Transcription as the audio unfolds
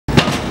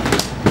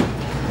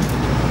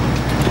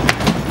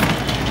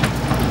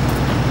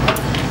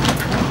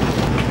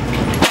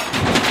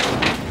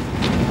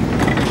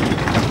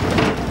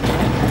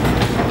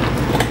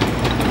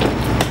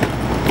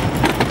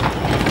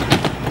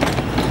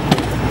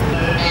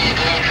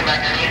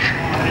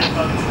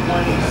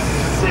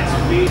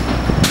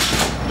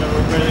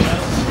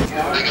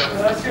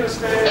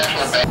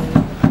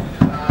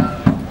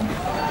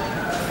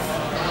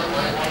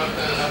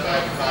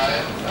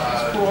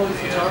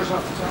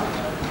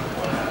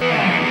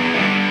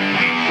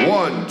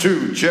1,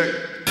 2, check.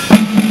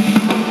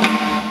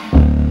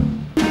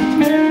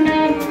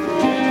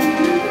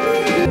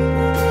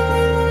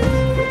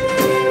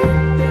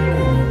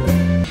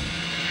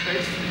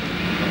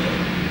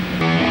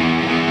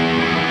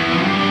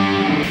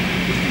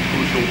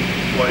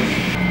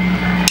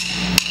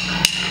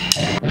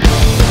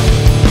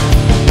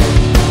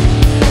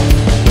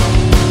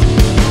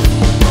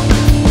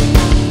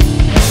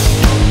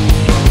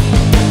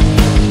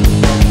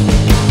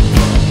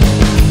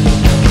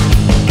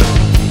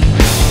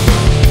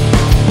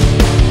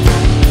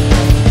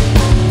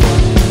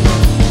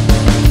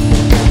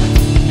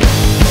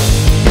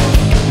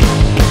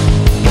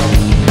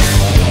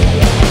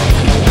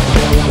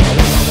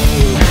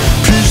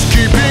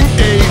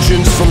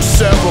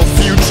 Several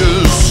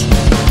futures,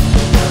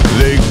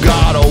 they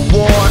got a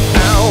warrant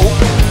out,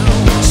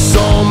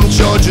 some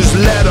judge's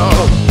letter.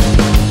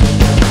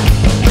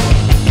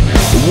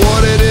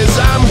 What it is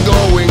I'm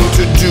going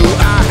to do,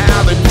 I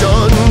haven't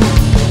done.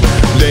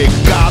 They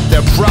got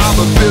their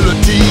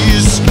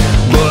probabilities,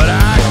 but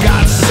I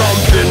got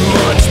something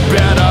much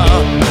better.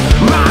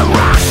 My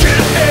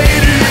rocket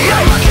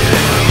 88,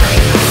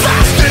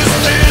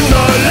 fastest in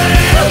the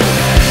land.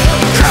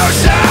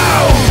 Cruise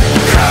out,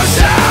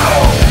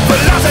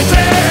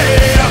 velocity.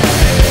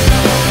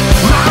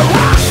 My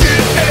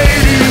rocket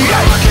 88,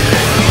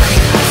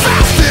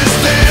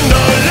 fastest in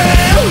the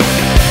land.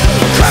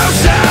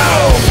 Cruise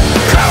out,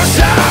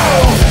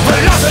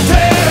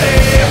 velocity.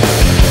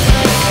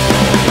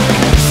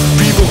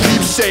 People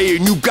keep saying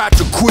you got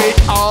to quit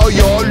all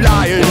your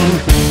lying,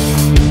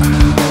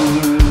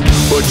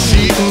 but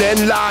cheating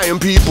and lying,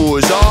 people,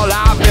 is all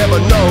I've ever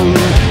known.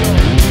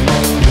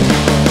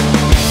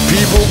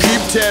 People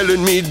keep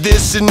telling me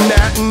this and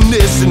that and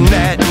this and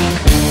that,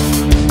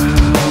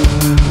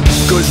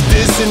 'cause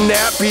this and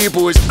that,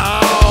 people, is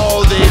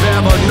all they've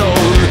ever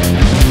known.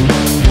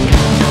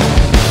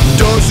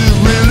 Does it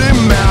really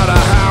matter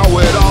how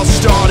it all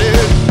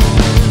started?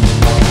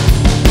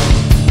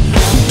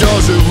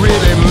 Does it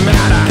really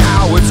matter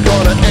how it's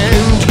gonna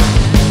end?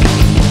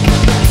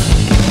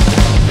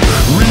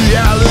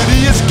 Reality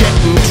is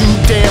getting too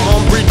damn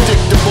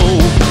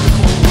unpredictable.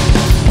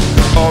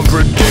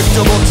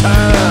 Unpredictable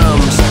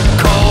times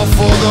call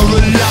for the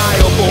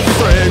reliable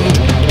friend.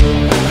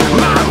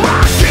 My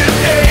rocket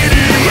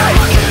 88,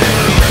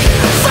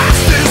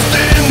 fastest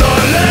in the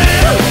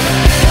land.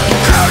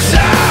 Cruise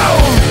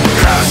out,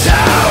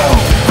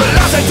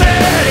 velocity.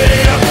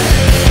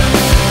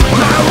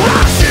 My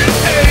rocket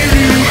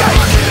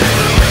 88,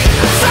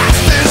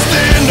 fastest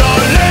in the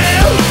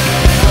land.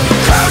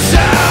 Cruise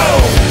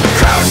out,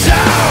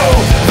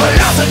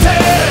 velocity.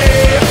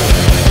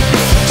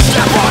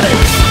 Step on it.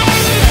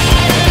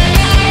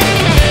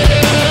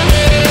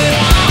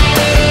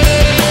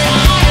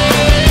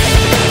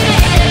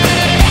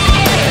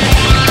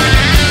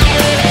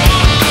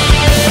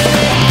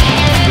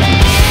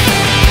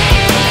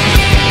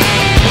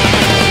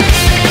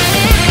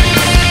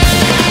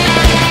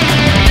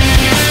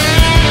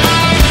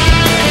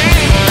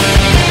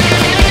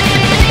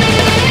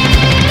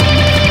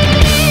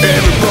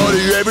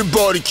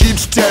 Everybody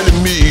keeps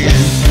telling me,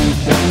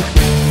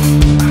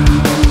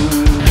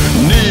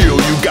 Neil,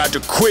 you got to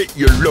quit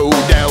your low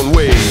down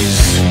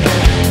ways.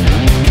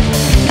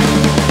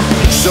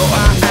 So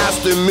I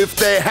asked them if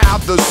they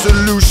have the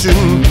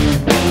solution,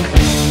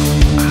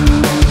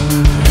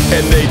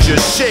 and they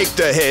just shake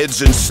their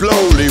heads and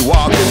slowly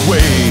walk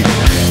away.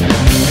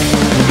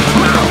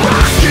 My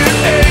rocket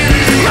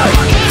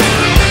 88.